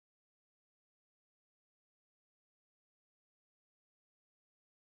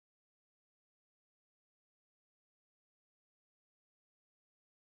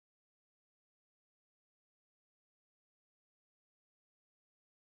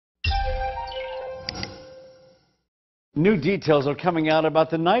New details are coming out about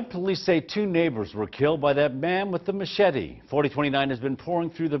the night police say two neighbors were killed by that man with the machete. 4029 has been pouring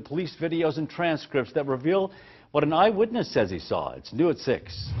through the police videos and transcripts that reveal what an eyewitness says he saw. It's new at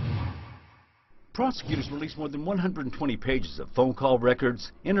 6. Prosecutors released more than 120 pages of phone call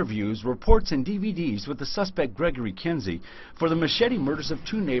records, interviews, reports, and DVDs with the suspect Gregory Kinsey for the machete murders of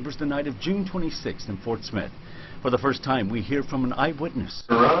two neighbors the night of June 26th in Fort Smith. For the first time, we hear from an eyewitness.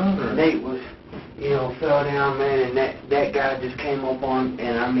 Nate was, fell down, man, and that guy just came up on,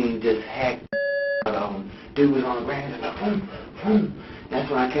 and I mean, just hacked out of him. Dude was on the ground, just like, boom, boom. That's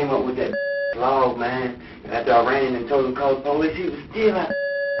when I came up with that log, man. And after I ran and told him to call the police, he was still out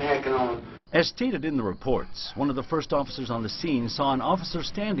hacking on him. As stated in the reports, one of the first officers on the scene saw an officer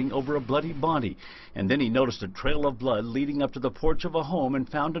standing over a bloody body, and then he noticed a trail of blood leading up to the porch of a home and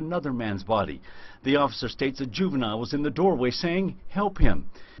found another man's body. The officer states a juvenile was in the doorway saying, "Help him."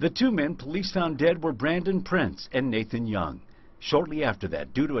 The two men police found dead were Brandon Prince and Nathan Young. Shortly after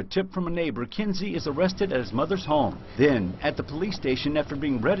that, due to a tip from a neighbor, Kinsey is arrested at his mother's home. Then, at the police station after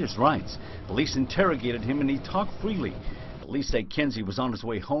being read his rights, police interrogated him and he talked freely. Police say Kinsey was on his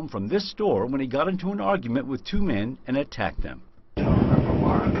way home from this store when he got into an argument with two men and attacked them. I don't remember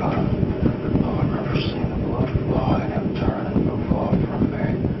where I got him. All I remember seeing the blood fly and him turn and move off from me.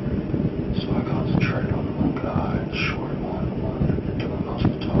 So I concentrated on the one guy, the short one, the one that had been doing most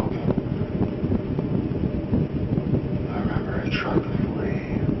of the talking. I remember he tried to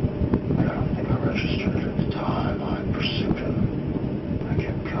flee, but I don't think I registered it at the time. I pursued him. I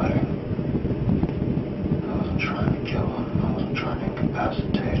kept cutting. I wasn't trying to kill him. I wasn't trying to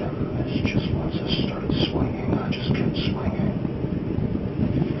incapacitate him. It's just once I started swinging, I just kept swinging.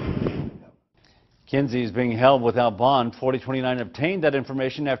 Kinsey is being held without bond. 4029 obtained that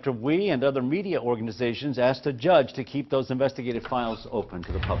information after we and other media organizations asked a judge to keep those investigative files open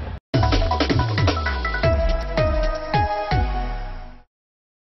to the public.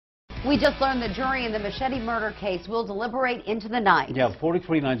 We just learned the jury in the Machete murder case will deliberate into the night. Yeah,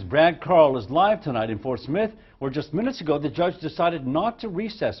 4029's Brad Carl is live tonight in Fort Smith, where just minutes ago the judge decided not to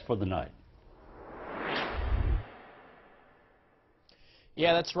recess for the night.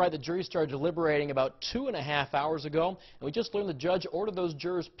 Yeah, that's right. The jury started deliberating about 2.5 hours ago, and we just learned the judge ordered those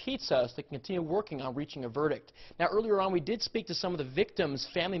jurors pizza so they can continue working on reaching a verdict. Now, earlier on, we did speak to some of the victims'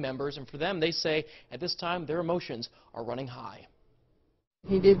 family members, and for them, they say at this time their emotions are running high.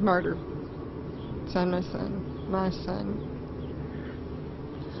 He did murder. My son.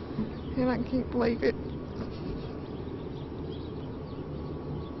 And I can't believe it.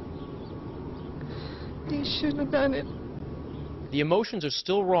 He shouldn't have done it. The emotions are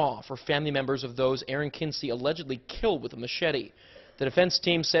still raw for family members of those Aaron Kinsey allegedly killed with a machete. The defense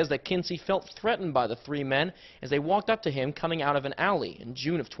team says that Kinsey felt threatened by the three men as they walked up to him coming out of an alley in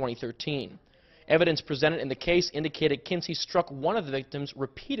June of 2013. Evidence presented in the case indicated Kinsey struck one of the victims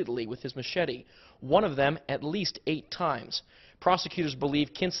repeatedly with his machete, one of them at least 8 times. Prosecutors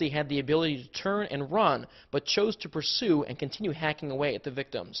believe Kinsey had the ability to turn and run, but chose to pursue and continue hacking away at the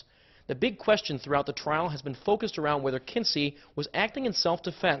victims. The big question throughout the trial has been focused around whether Kinsey was acting in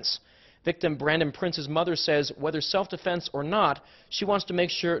self-defense. Victim Brandon Prince's mother says whether self-defense or not, she wants to make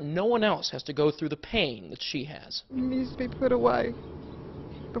sure no one else has to go through the pain that she has. He needs to be put away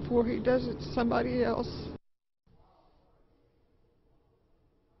before he does it to somebody else.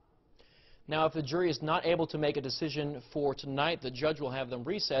 Now, if the jury is not able to make a decision for tonight, the judge will have them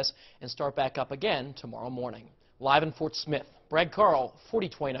recess and start back up again tomorrow morning. Live in Fort Smith, Brad Carl,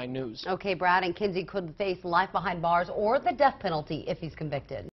 4029 News. Okay, Brad, and Kinsey could face life behind bars or the death penalty if he's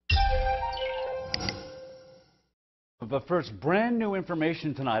convicted. But first, brand new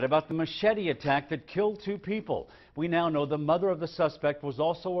information tonight about the machete attack that killed 2 people. We now know the mother of the suspect was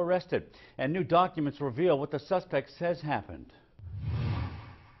also arrested, and new documents reveal what the suspect says happened.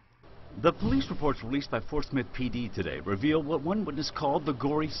 The police reports released by Fort Smith PD today reveal what one witness called the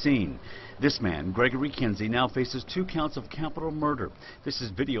gory scene. This man, Gregory Kinsey, now faces 2 counts of capital murder. This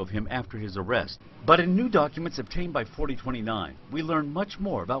is video of him after his arrest. But in new documents obtained by 4029, we learn much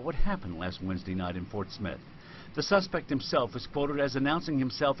more about what happened last Wednesday night in Fort Smith. The suspect himself is quoted as announcing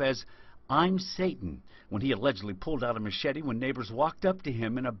himself as, "I'm Satan," when he allegedly pulled out a machete when neighbors walked up to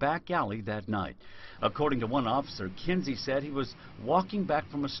him in a back alley that night. According to one officer, Kinsey said he was walking back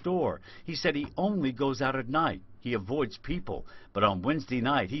from a store. He said he only goes out at night. He avoids people. But on Wednesday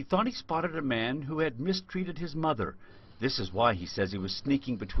night, he thought he spotted a man who had mistreated his mother. This is why he says he was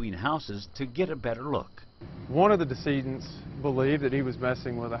sneaking between houses to get a better look. One of the decedents believed that he was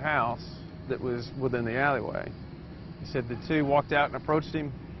messing with a house that was within the alleyway. He said the two walked out and approached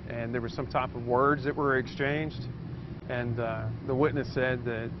him, and there was some type of words that were exchanged, and the witness said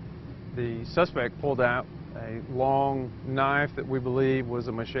that the suspect pulled out a long knife that we believe was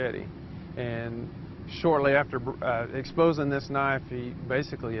a machete. And shortly after exposing this knife, he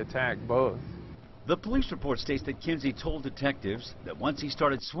basically attacked both. The police report states that Kinsey told detectives that once he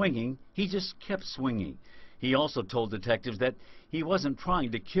started swinging, he just kept swinging. He also told detectives that he wasn't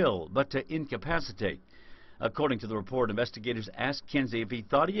trying to kill, but to incapacitate. According to the report, investigators asked Kinsey if he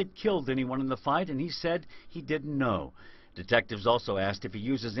thought he had killed anyone in the fight, and he said he didn't know. Detectives also asked if he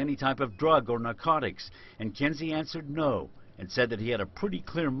uses any type of drug or narcotics, and Kinsey answered no, and said that he had a pretty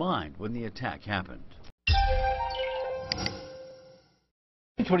clear mind when the attack happened.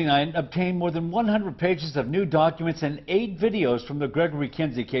 29 obtained more than 100 pages of new documents and 8 videos from the Gregory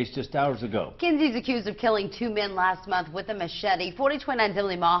Kinsey case just hours ago. Kinsey's accused of killing 2 men last month with a machete. 4029's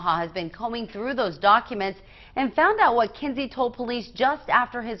Emily Maha has been combing through those documents and found out what Kinsey told police just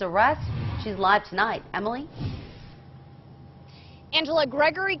after his arrest. She's live tonight. Emily? Angela,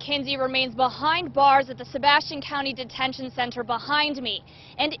 Gregory Kinsey remains behind bars at the Sebastian County Detention Center behind me.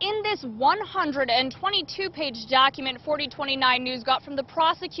 And in this 122-page document 4029 News got from the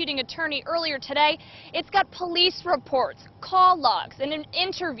prosecuting attorney earlier today, it's got police reports, call logs, and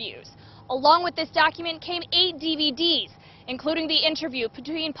interviews. Along with this document came 8 DVDs, including the interview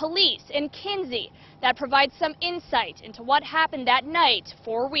between police and Kinsey that provides some insight into what happened that night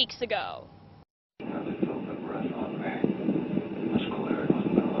 4 weeks ago.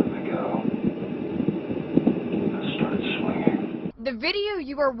 The video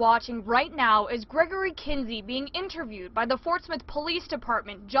you are watching right now is Gregory Kinsey being interviewed by the Fort Smith Police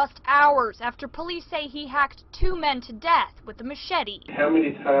Department just hours after police say he hacked 2 men to death with a machete. How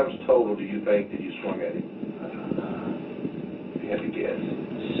many times total do you think that you swung at him? I don't know. If you had to guess.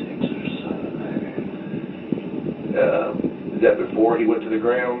 6 or 7 maybe. Is that before he went to the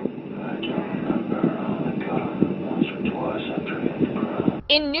ground? I don't remember. I only got him once or twice after he hit the ground.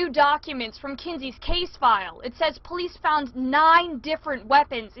 In new documents from Kinsey's case file, it says police found 9 different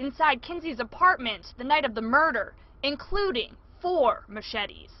weapons inside Kinsey's apartment the night of the murder, including 4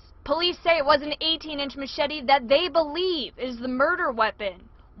 machetes. Police say it was an 18-inch machete that they believe is the murder weapon.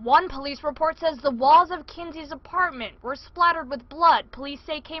 One police report says the walls of Kinsey's apartment were splattered with blood police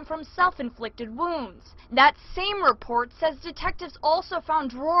say came from self-inflicted wounds. That same report says detectives also found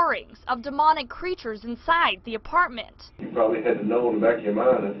drawings of demonic creatures inside the apartment. You probably had to know in the back of your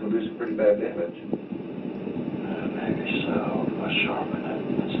mind that's going to do some pretty bad damage. Maybe so. If I sharpen it,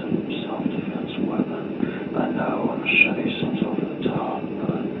 it's a self-defense weapon. I know a machete seems over the top,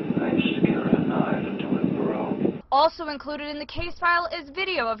 but I used to carry a knife until it broke. Also included in the case file is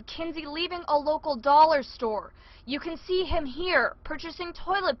video of Kinsey leaving a local dollar store. You can see him here purchasing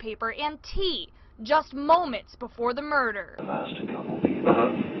toilet paper and tea just moments before the murder. I've asked a couple people,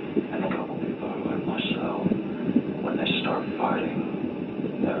 and a couple people are like myself. When they start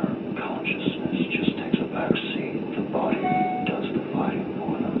fighting, their consciousness just takes a back seat. The body does the fighting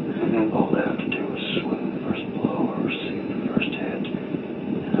for them. All they have to do is swing the first blow or receive the first hit.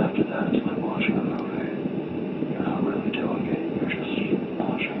 And after that, it's like watching a movie. You're not really doing it, you're just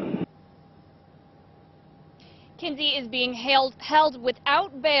watching. Kinsey is being held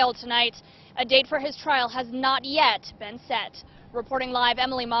without bail tonight. A date for his trial has not yet been set. Reporting live,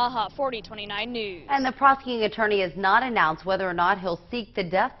 Emily Maha, 4029 News. And the prosecuting attorney has not announced whether or not he'll seek the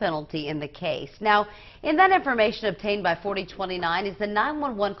death penalty in the case. Now, in that information obtained by 4029 is the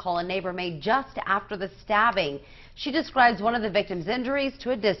 911 call a neighbor made just after the stabbing. She describes one of the victim's injuries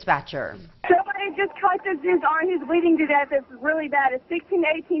to a dispatcher. Somebody just cut his arm. He's bleeding to death. It's really bad. It's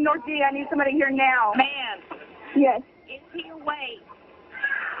 1618 North D. I need somebody here now. Man. Yes. Is he awake?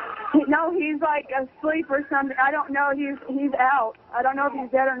 No, he's like asleep or something. I don't know. He's out. I don't know if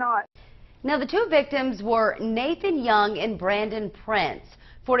he's dead or not. Now, the 2 victims were Nathan Young and Brandon Prince.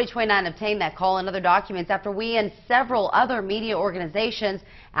 4029 obtained that call and other documents after we and several other media organizations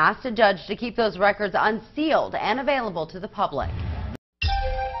asked a judge to keep those records unsealed and available to the public.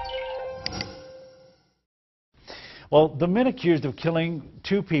 Well, the man accused of killing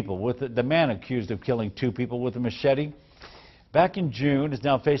 2 people with a machete back in June is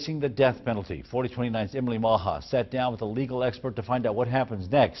now facing the death penalty. 4029's Emily Maha sat down with a legal expert to find out what happens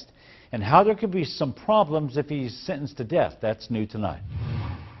next and how there could be some problems if he's sentenced to death. That's new tonight.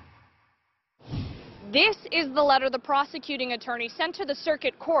 This is the letter the prosecuting attorney sent to the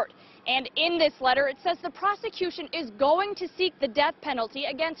circuit court. And in this letter, it says the prosecution is going to seek the death penalty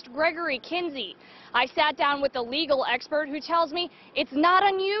against Gregory Kinsey. I sat down with a legal expert who tells me it's not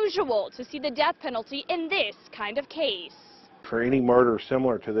unusual to see the death penalty in this kind of case. For any murder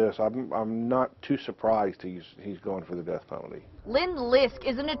similar to this, I'm not too surprised he's going for the death penalty. Lynn Lisk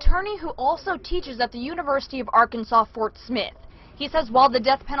is an attorney who also teaches at the University of Arkansas Fort Smith. He says while the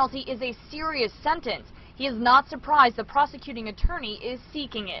death penalty is a serious sentence, He is not surprised the prosecuting attorney is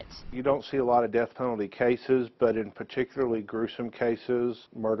seeking it. You don't see a lot of death penalty cases, but in particularly gruesome cases,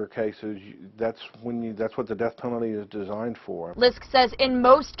 murder cases, that's what the death penalty is designed for. Lisk says in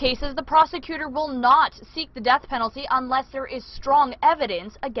most cases the prosecutor will not seek the death penalty unless there is strong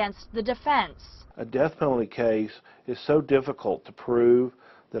evidence against the defense. A death penalty case is so difficult to prove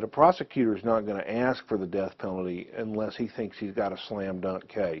that a prosecutor is not going to ask for the death penalty unless he thinks he's got a slam dunk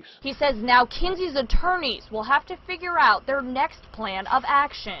case. He says now Kinsey's attorneys will have to figure out their next plan of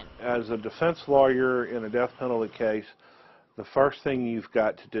action. As a defense lawyer in a death penalty case, the first thing you've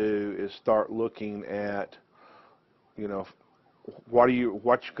got to do is start looking at,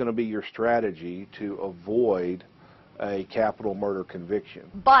 what's going to be your strategy to avoid a capital murder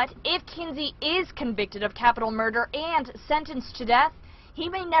conviction. But if Kinsey is convicted of capital murder and sentenced to death, he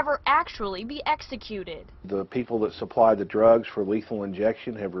may never actually be executed. The people that supply the drugs for lethal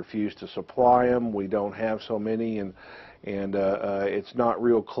injection have refused to supply them. We don't have so many, and it's not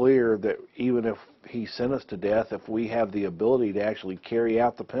real clear that even if he's sentenced to death, if we have the ability to actually carry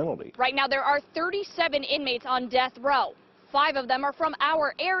out the penalty. Right now there are 37 inmates on death row. 5 of them are from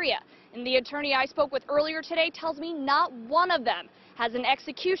our area. And the attorney I spoke with earlier today tells me not one of them has an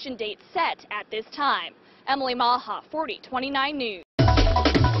execution date set at this time. Emily Maha, 4029 News.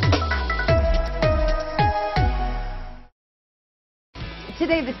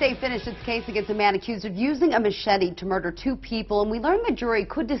 Today, the state finished its case against a man accused of using a machete to murder 2 people, and we learned the jury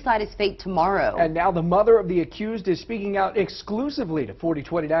could decide his fate tomorrow. And now the mother of the accused is speaking out exclusively to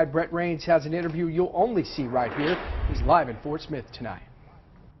 4029. Brett Rains has an interview you'll only see right here. He's live in Fort Smith tonight.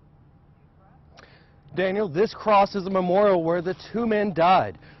 Daniel, this cross is a memorial where the 2 men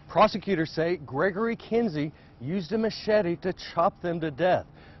died. Prosecutors say Gregory Kinsey used a machete to chop them to death.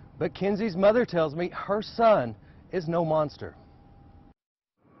 But Kinsey's mother tells me her son is no monster.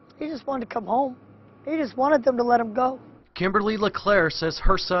 He just wanted to come home. He just wanted them to let him go. Kimberly LeClaire says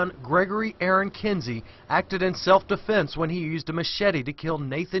her son, Gregory Aaron Kinsey, acted in self-defense when he used a machete to kill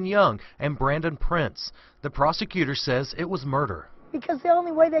Nathan Young and Brandon Prince. The prosecutor says it was murder. Because the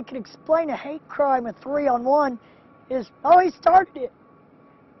only way they could explain a hate crime of 3-on-1 is, oh, he started it.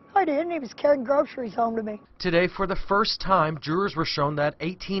 I didn't. He was carrying groceries home to me. Today, for the first time, jurors were shown that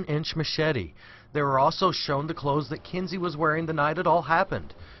 18-inch machete. They were also shown the clothes that Kinsey was wearing the night it all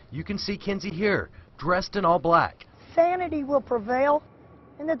happened. You can see Kinsey here, dressed in all black. Sanity will prevail,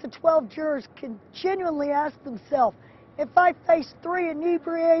 and that the 12 jurors can genuinely ask themselves, if I faced 3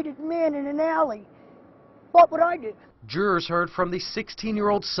 inebriated men in an alley, what would I do? Jurors heard from the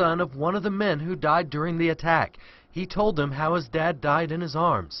 16-year-old son of one of the men who died during the attack. He told them how his dad died in his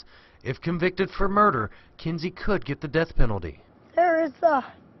arms. If convicted for murder, Kinsey could get the death penalty. There is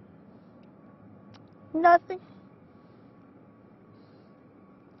nothing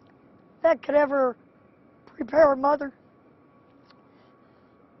that could ever prepare a mother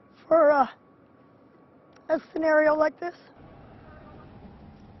for a scenario like this.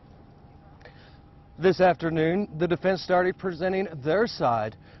 This afternoon, the defense started presenting their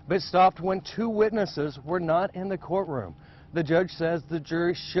side, but stopped when 2 witnesses were not in the courtroom. The judge says the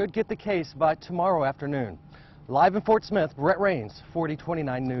jury should get the case by tomorrow afternoon. Live in Fort Smith, Brett Rains,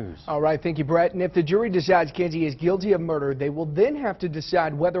 4029 News. All right, thank you, Brett. And if the jury decides Kinsey is guilty of murder, they will then have to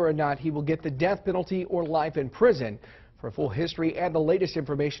decide whether or not he will get the death penalty or life in prison. For a full history and the latest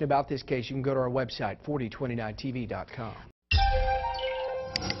information about this case, you can go to our website, 4029tv.com.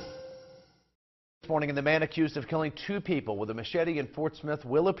 This morning, and the man accused of killing 2 people with a machete in Fort Smith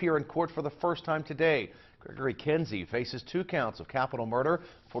will appear in court for the first time today. Gregory Kinsey faces 2 counts of capital murder.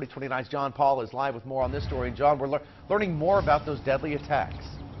 4029's John Paul is live with more on this story. And John, we're learning more about those deadly attacks.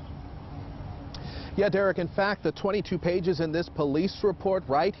 Yeah, Derek, in fact, the 22 pages in this police report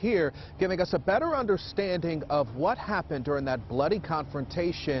right here giving us a better understanding of what happened during that bloody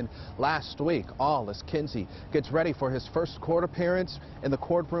confrontation last week, all as Kinsey gets ready for his first court appearance in the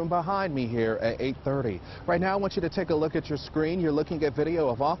courtroom behind me here at 8:30. Right now, I want you to take a look at your screen. You're looking at video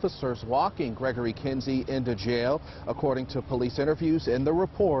of officers walking Gregory Kinsey into jail. According to police interviews in the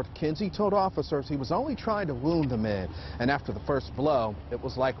report, Kinsey told officers he was only trying to wound the men, and after the first blow, it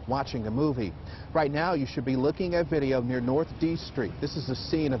was like watching a movie. Right now, you should be looking at video near North D Street. This is the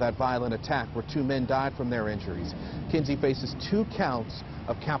scene of that violent attack where 2 men died from their injuries. Kinsey faces 2 counts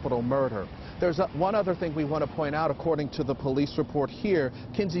of capital murder. There's one other thing we want to point out. According to the police report here,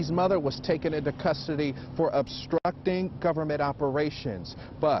 Kinsey's mother was taken into custody for obstructing government operations,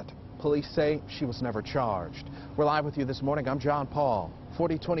 but police say she was never charged. We're live with you this morning. I'm John Paul,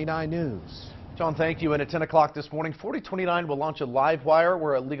 4029 News. John, thank you. And at 10 o'clock this morning, 4029 will launch a live wire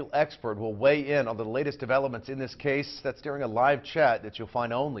where a legal expert will weigh in on the latest developments in this case. That's during a live chat that you'll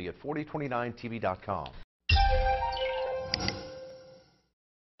find only at 4029tv.com.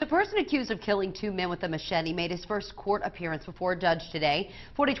 person accused of killing 2 men with a machete made his first court appearance before a judge today.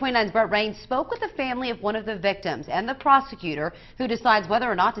 4029's Brett Raines spoke with the family of one of the victims and the prosecutor who decides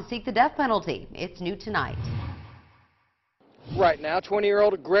whether or not to seek the death penalty. It's new tonight. Right now,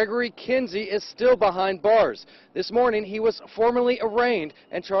 20-year-old Gregory Kinsey is still behind bars. This morning, he was formally arraigned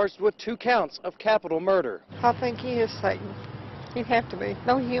and charged with 2 counts of capital murder. I think he is Satan. He'd have to be.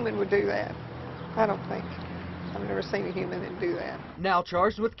 No human would do that. I don't think. I've never seen a human that do that. Now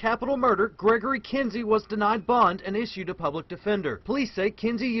charged with capital murder, Gregory Kinsey was denied bond and issued a public defender. Police say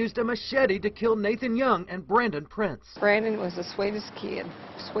Kinsey used a machete to kill Nathan Young and Brandon Prince. Brandon was the sweetest kid,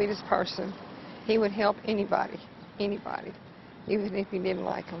 sweetest person. He would help anybody, anybody. Even if he didn't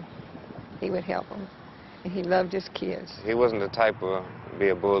like them, he would help them. And he loved his kids. He wasn't the type of be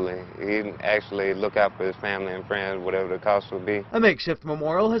a bully. He actually look out for his family and friends, whatever the cost would be. A makeshift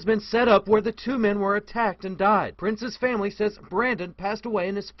memorial has been set up where the 2 men were attacked and died. Prince's family says Brandon passed away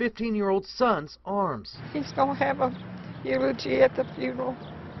in his 15-year-old son's arms. He's going to have a eulogy at the funeral.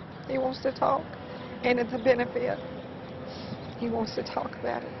 He wants to talk, and it's a benefit. He wants to talk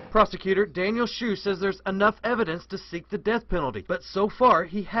about it. Prosecutor Daniel Shue says there's enough evidence to seek the death penalty, but so far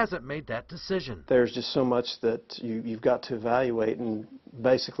he hasn't made that decision. There's just so much that you've got to evaluate, and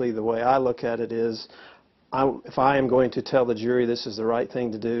basically the way I look at it is, if I am going to tell the jury this is the right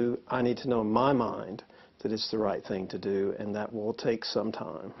thing to do, I need to know in my mind that it's the right thing to do, and that will take some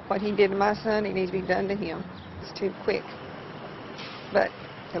time. What he did to my son, it needs to be done to him. It's too quick, but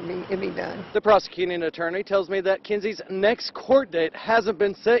it'll be done. The prosecuting attorney tells me that Kinsey's next court date hasn't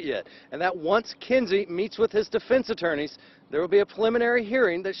been set yet, and that once Kinsey meets with his defense attorneys, there will be a preliminary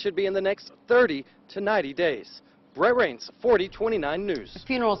hearing that should be in the next 30 to 90 days. Brett Raines, 4029 News.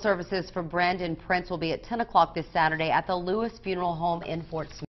 Funeral services for Brandon Prince will be at 10 o'clock this Saturday at the Lewis Funeral Home in Fort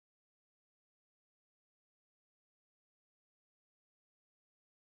Smith.